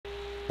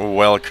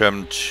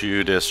Welcome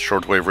to this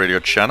shortwave radio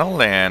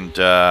channel, and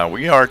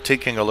we are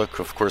taking a look,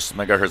 of course,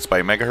 megahertz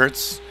by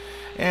megahertz.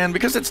 And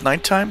because it's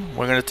nighttime,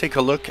 we're going to take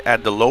a look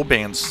at the low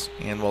bands,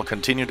 and we'll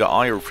continue the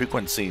higher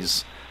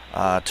frequencies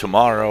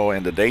tomorrow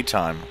in the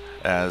daytime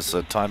as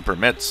time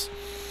permits.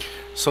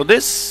 So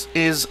this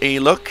is a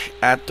look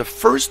at the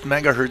first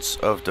megahertz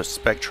of the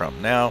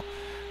spectrum. Now,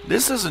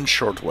 this isn't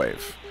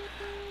shortwave.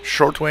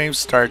 Shortwave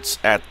starts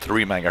at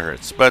 3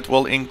 megahertz, but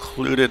we'll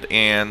include it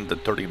in the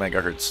 30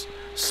 megahertz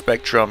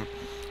spectrum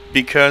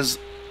because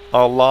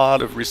a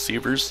lot of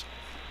receivers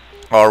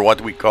are what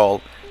we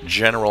call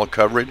general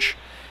coverage,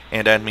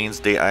 and that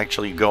means they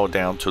actually go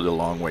down to the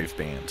long wave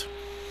band.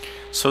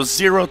 So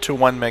 0 to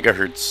 1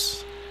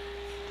 megahertz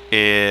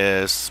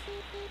is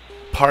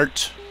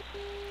part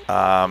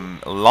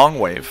long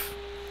wave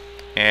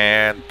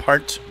and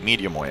part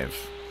medium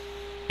wave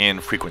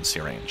in frequency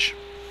range.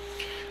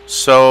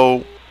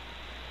 So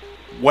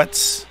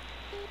what's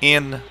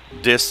in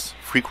this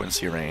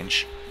frequency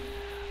range?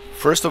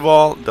 First of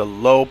all, the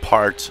low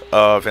part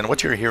of, and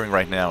what you're hearing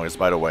right now is,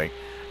 by the way,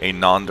 a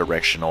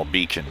non-directional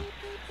beacon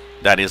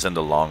that is in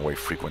the long wave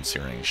frequency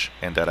range,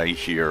 and that I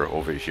hear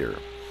over here.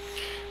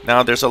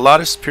 Now, there's a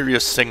lot of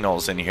spurious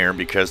signals in here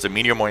because the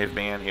medium wave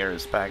band here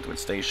is packed with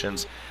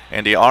stations,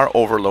 and they are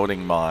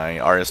overloading my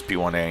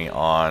RSP1A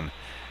on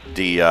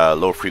the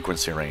low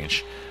frequency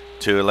range.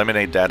 To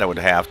eliminate that, I would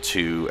have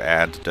to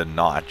add the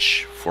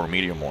notch for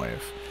medium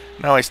wave.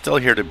 Now, I still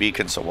hear the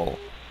beacon, so we'll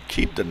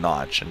keep the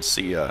notch and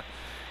see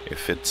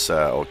if it's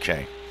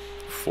okay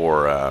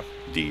for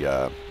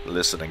the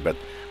listening. But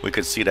we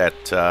could see that,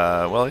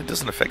 well, it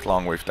doesn't affect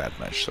long wave that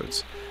much, so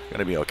it's going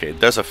to be okay. It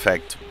does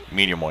affect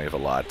medium wave a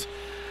lot,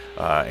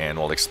 and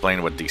we'll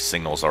explain what these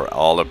signals are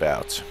all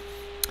about.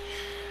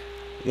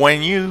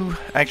 When you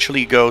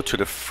actually go to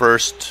the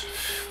first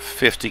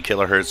 50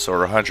 kilohertz or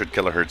 100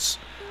 kilohertz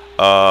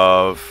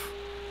of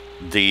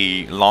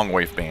the long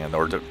wave band,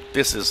 or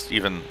this is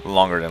even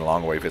longer than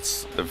long wave,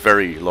 it's a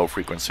very low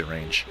frequency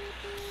range.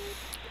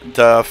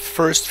 The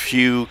first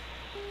few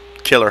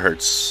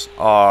kilohertz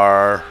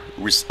are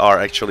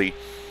actually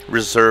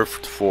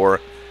reserved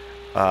for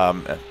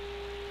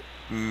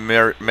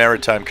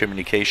maritime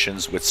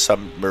communications with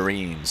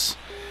submarines.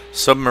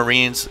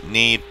 Submarines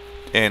need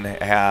and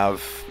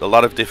have a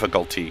lot of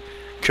difficulty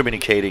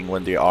communicating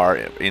when they are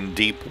in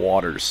deep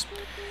waters.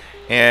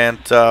 And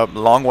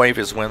long wave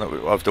is one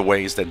of the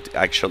ways that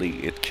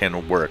actually it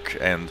can work.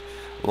 And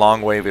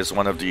long wave is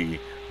one of the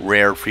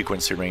rare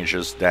frequency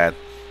ranges that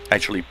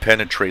actually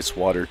penetrates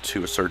water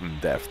to a certain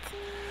depth.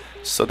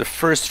 So the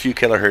first few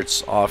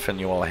kilohertz, often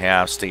you will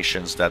have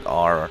stations that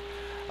are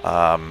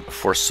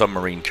for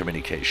submarine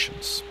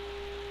communications.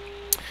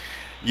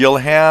 You'll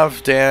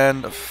have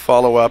then a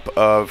follow-up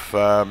of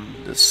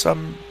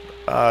some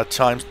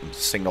time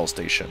signal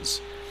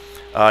stations.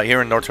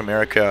 Here in North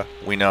America,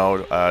 we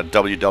know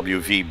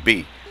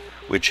WWVB,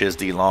 which is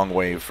the long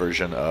wave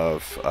version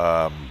of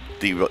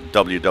the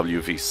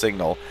WWV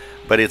signal,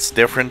 but it's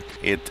different.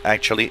 It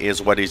actually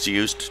is what is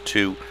used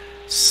to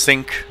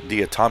sync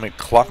the atomic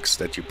clocks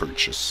that you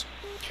purchase.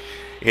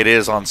 It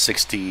is on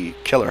 60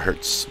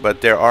 kilohertz,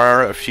 but there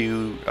are a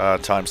few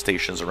time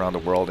stations around the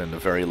world in the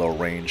very low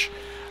range.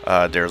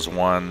 There's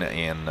one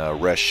in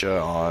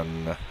Russia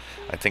on,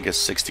 I think it's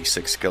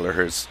 66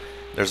 kilohertz.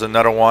 There's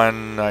another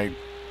one, I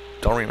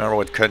don't remember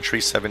what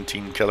country,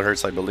 17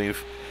 kilohertz I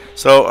believe.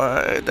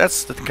 So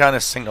that's the kind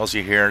of signals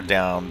you hear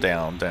down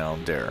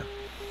there.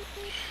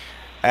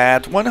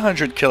 At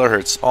 100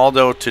 kilohertz,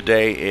 although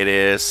today it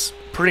is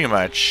pretty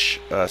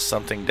much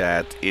something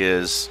that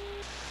is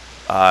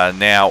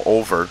now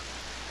over,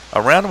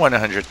 around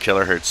 100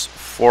 kilohertz,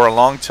 for a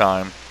long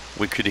time,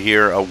 we could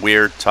hear a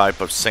weird type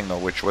of signal,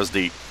 which was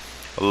the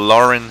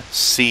Lauren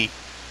C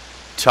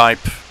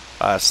type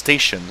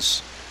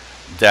stations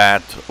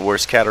that were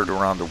scattered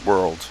around the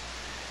world.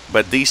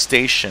 But these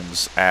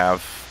stations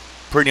have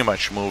pretty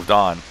much moved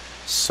on.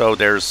 So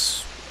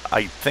there's,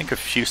 I think, a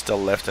few still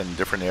left in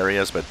different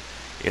areas, but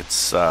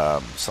it's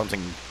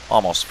something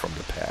almost from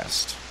the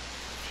past.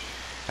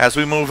 As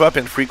we move up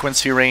in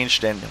frequency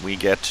range, then we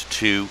get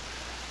to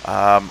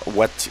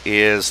what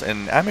is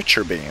an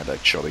amateur band,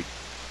 actually.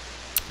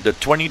 The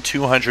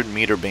 2200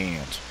 meter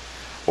band,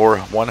 or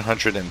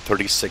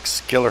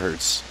 136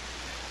 kilohertz,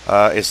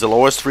 is the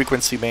lowest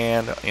frequency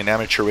band in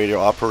amateur radio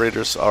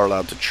operators are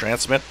allowed to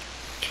transmit.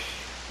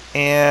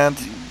 And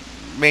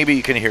maybe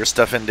you can hear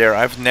stuff in there.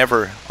 I've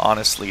never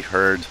honestly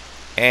heard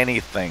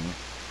anything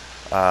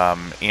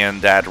in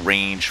that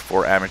range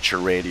for amateur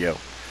radio.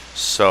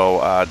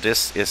 So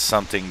this is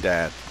something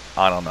that,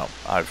 I don't know,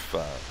 I've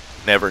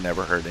never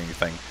heard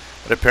anything.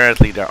 But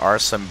apparently there are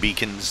some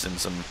beacons and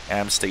some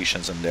AM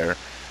stations in there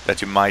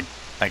that you might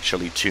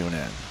actually tune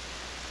in.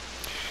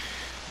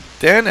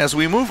 Then as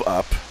we move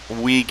up,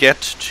 we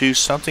get to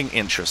something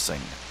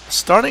interesting.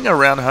 Starting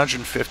around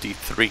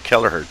 153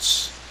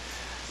 kilohertz,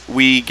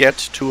 we get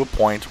to a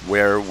point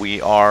where we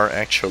are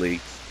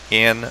actually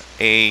in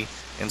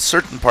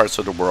certain parts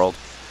of the world,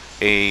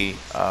 a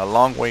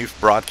long wave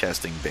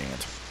broadcasting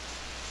band.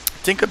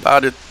 Think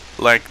about it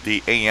like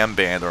the AM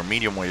band or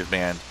medium wave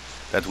band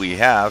that we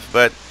have,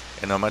 but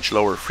in a much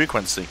lower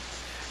frequency.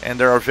 And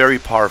there are very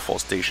powerful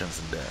stations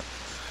in there.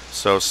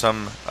 So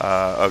some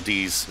of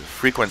these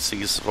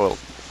frequencies, well,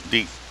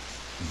 the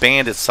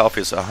band itself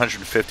is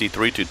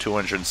 153 to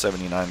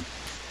 279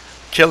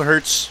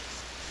 kilohertz,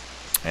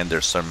 and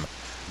there's some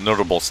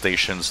notable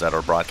stations that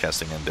are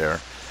broadcasting in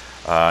there,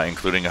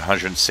 including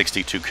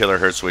 162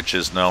 kilohertz, which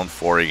is known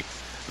for a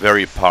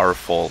very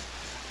powerful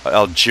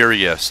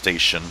Algeria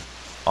station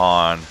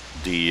on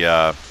the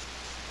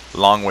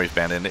longwave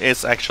band, and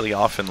it's actually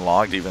often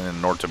logged even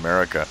in North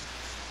America.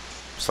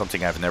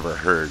 Something I've never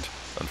heard.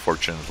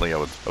 Unfortunately, I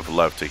would have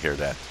loved to hear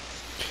that.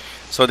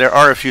 So there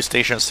are a few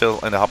stations still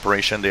in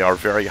operation. They are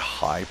very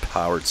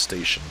high-powered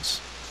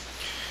stations.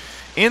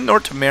 In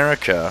North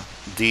America,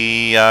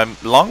 the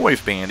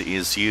longwave band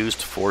is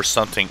used for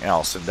something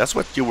else, and that's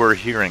what you were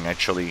hearing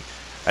actually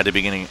at the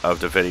beginning of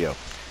the video.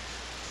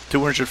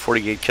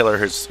 248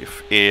 kilohertz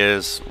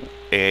is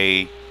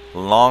a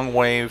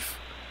longwave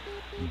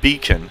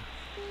beacon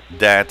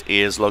that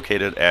is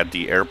located at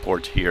the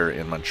airport here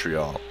in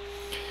Montreal.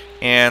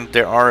 And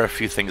there are a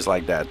few things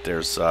like that.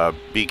 There's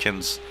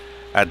beacons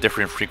at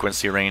different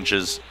frequency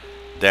ranges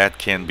that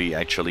can be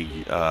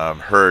actually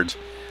heard.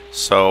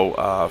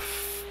 So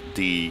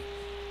here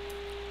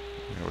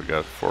we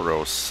got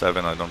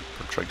 407. I'm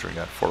trying to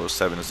that.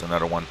 407 is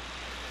another one.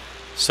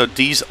 So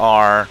these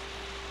are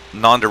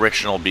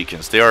non-directional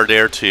beacons. They are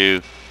there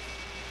to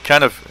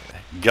kind of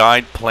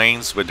guide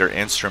planes with their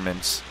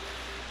instruments.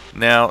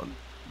 Now,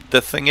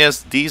 the thing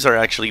is, these are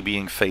actually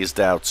being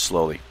phased out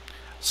slowly.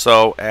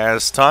 So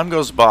as time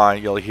goes by,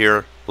 you'll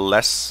hear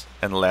less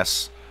and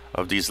less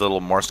of these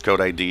little Morse code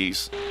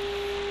IDs.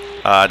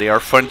 They are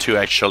fun to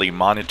actually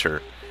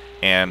monitor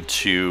and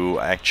to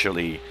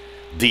actually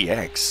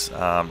DX.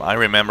 I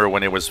remember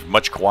when it was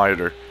much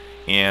quieter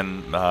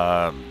in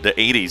the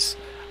 80s,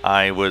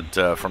 I would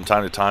from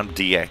time to time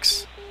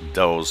DX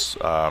those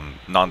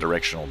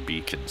non-directional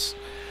beacons.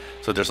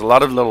 So there's a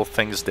lot of little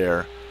things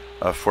there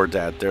for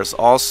that. There's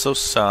also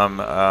some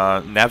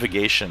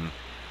navigation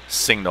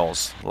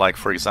signals, like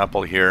for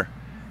example here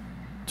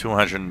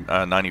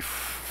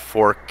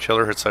 294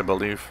 kilohertz I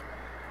believe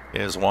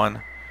is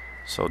one.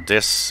 So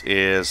this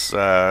is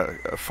a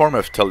form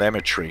of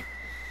telemetry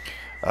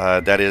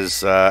that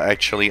is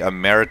actually a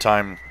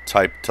maritime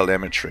type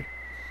telemetry.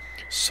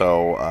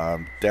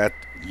 So that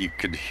you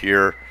could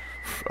hear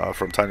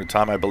from time to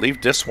time. I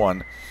believe this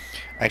one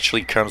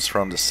actually comes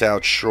from the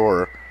south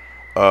shore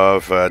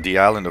of the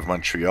island of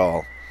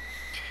Montreal.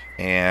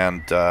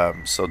 And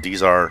so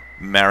these are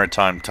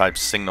maritime type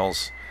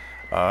signals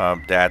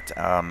that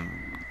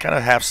kind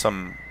of have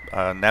some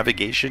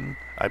navigation,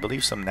 I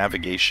believe some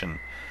navigation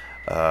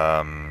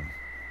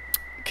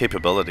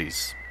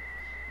capabilities.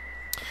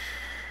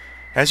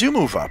 As you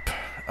move up,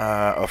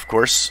 of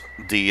course,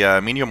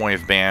 the medium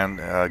wave band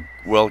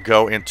will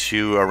go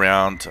into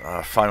around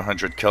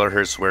 500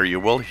 kilohertz, where you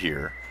will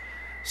hear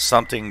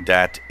something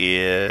that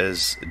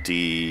is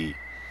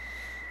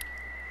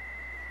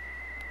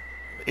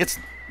it's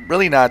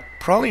really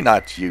probably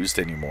not used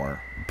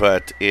anymore,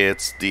 but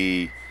it's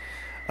the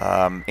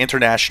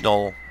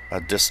international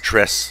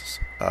distress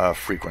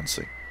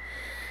frequency.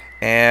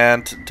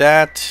 And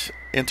that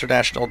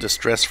international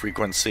distress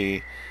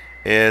frequency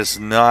is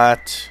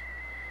not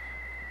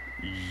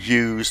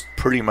used,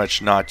 pretty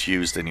much not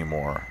used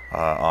anymore,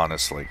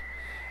 honestly.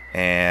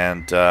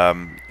 And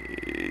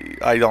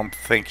I don't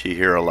think you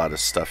hear a lot of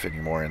stuff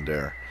anymore in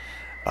there.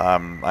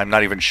 I'm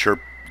not even sure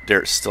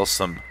there's still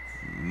some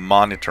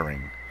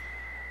monitoring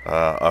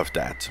of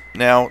that.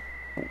 Now,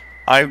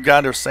 I've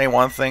got to say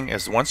one thing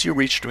is, once you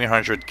reach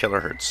 300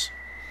 kilohertz,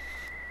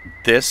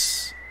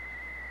 this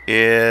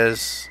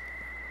is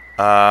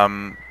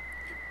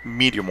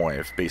medium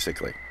wave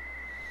basically.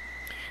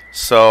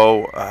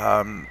 So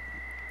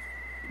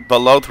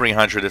below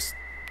 300 is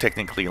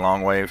technically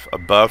long wave.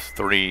 Above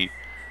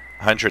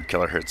 300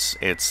 kilohertz,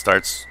 it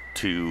starts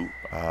to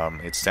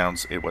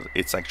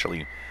it's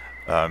actually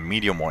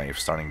medium wave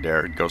starting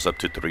there. It goes up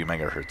to 3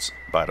 megahertz,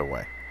 by the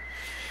way.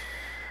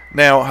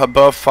 Now,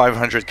 above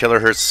 500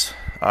 kilohertz,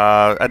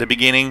 at the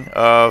beginning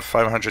of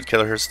 500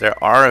 kilohertz, there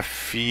are a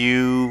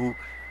few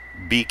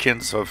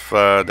beacons of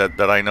that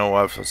I know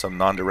of, some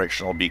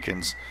non-directional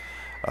beacons.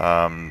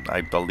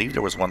 I believe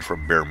there was one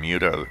from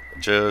Bermuda,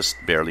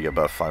 just barely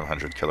above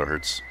 500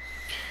 kilohertz.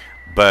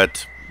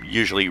 But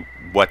usually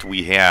what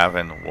we have,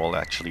 and we'll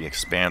actually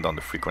expand on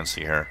the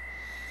frequency here.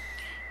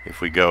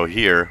 If we go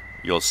here,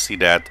 you'll see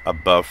that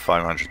above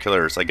 500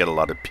 kilohertz, I get a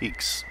lot of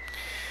peaks.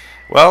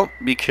 Well,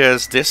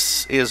 because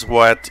this is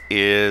what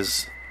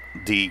is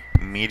the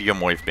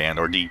medium wave band,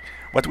 or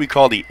what we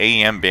call the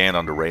AM band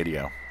on the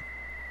radio.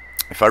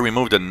 If I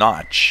remove the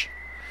notch,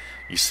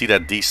 you see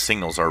that these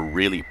signals are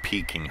really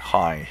peaking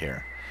high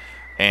here.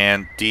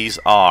 And these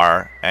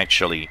are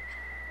actually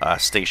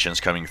stations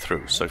coming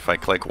through. So if I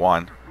click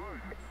one,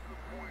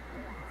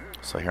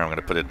 so here I'm going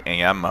to put it in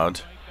AM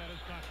mode.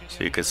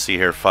 So you can see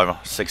here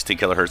 560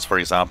 kilohertz, for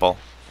example.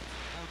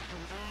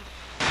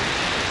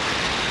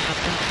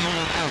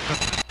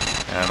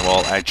 And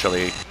we'll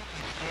actually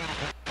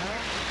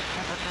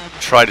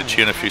try to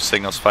tune a few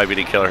signals,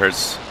 580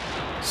 kilohertz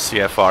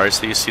CFR.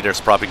 So you see there's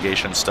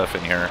propagation stuff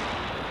in here.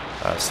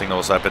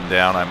 Signals up and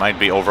down. I might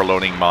be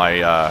overloading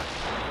my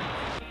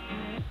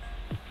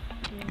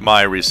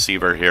my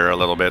receiver here a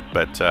little bit,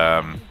 but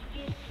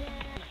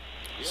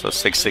so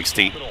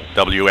 660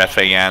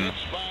 WFAN,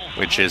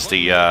 which is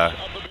the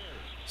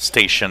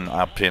station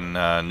up in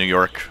New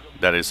York.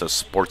 That is a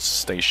sports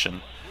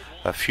station.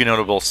 A few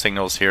notable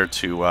signals here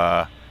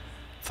to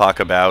talk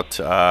about.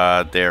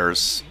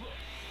 There's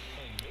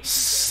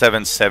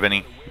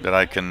 770 that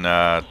I can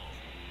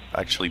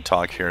actually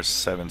talk here,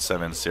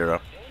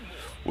 770,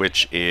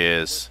 which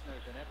is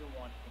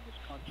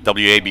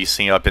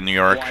WABC up in New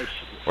York,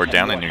 or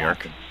down in New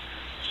York.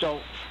 So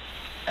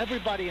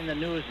everybody in the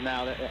news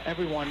now,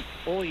 everyone,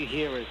 all you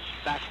hear is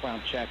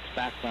background checks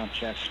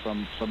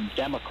from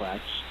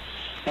Democrats.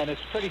 And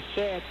it's pretty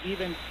sad,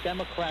 even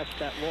Democrats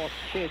that lost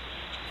kids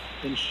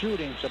in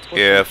shootings.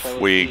 If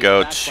we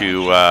go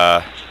to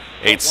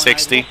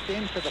 860,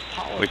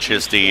 which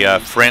is the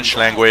French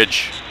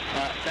language,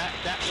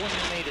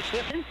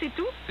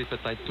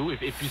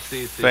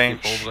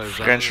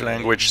 French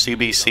language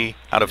CBC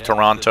out of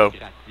Toronto,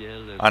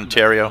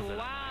 Ontario,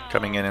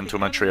 coming in into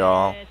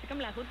Montreal.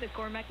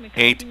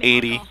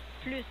 880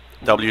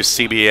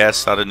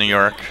 WCBS out of New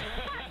York,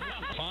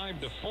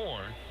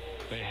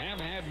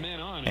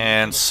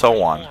 and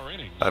so on,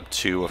 up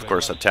to, of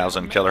course,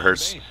 1,000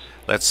 kilohertz.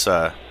 Let's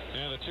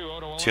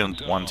tune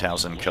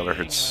 1,000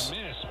 kilohertz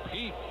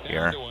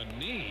here.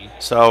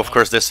 So, of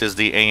course, this is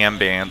the AM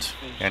band,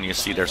 and you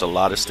see there's a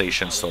lot of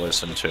stations to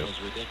listen to.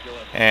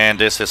 And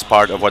this is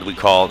part of what we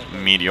call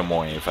medium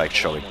wave,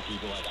 actually.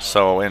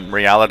 So, in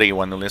reality,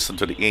 when we listen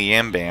to the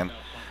AM band,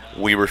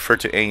 we refer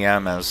to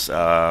AM as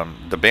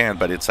the band,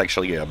 but it's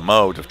actually a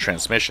mode of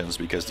transmissions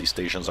because these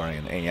stations are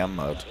in AM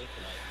mode.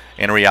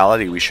 In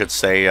reality, we should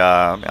say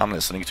I'm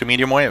listening to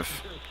medium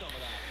wave.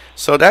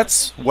 So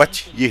that's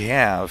what you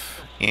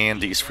have in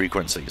these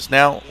frequencies.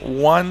 Now,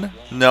 one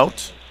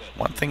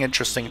thing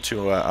interesting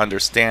to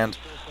understand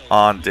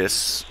on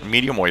this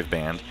medium wave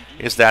band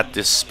is that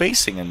the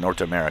spacing in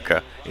North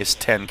America is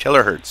 10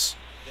 kilohertz,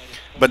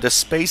 but the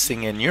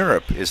spacing in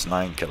Europe is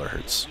 9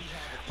 kilohertz.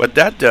 What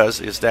that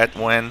does is that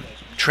when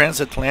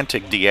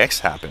transatlantic DX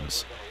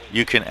happens,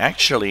 you can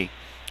actually,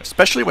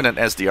 especially with an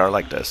SDR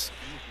like this,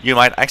 you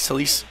might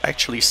actually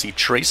see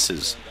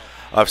traces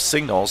of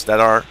signals that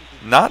are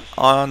not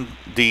on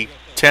the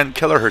 10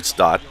 kilohertz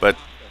dot, but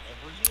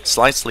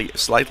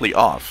slightly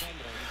off.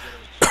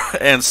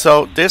 And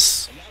so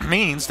this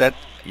means that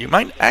you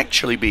might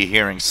actually be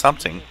hearing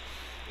something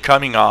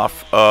coming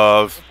off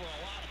of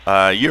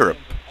Europe.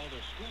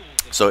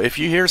 So if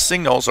you hear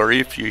signals, or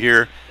if you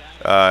hear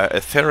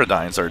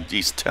heterodynes, or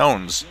these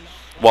tones,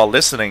 while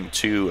listening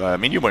to a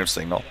medium wave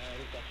signal,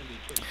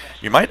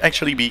 you might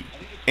actually be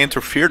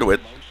interfered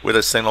with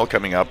a signal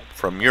coming up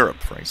from Europe,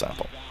 for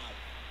example.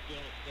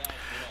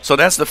 So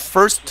that's the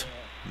first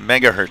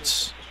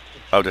megahertz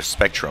of the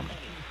spectrum.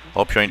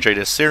 Hope you enjoyed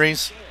this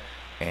series,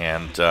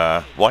 and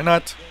why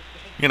not,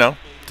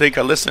 take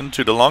a listen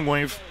to the long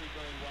wave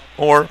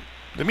or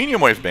the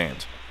medium wave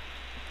band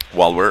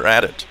while we're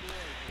at it.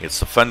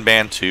 It's a fun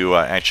band to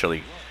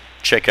actually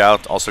check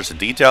out all sorts of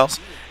details,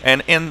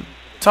 and in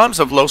times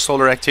of low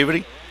solar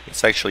activity,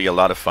 it's actually a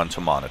lot of fun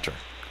to monitor.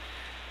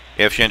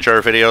 If you enjoy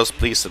our videos,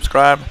 please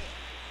subscribe,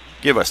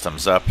 give us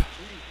thumbs up.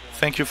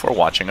 Thank you for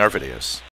watching our videos.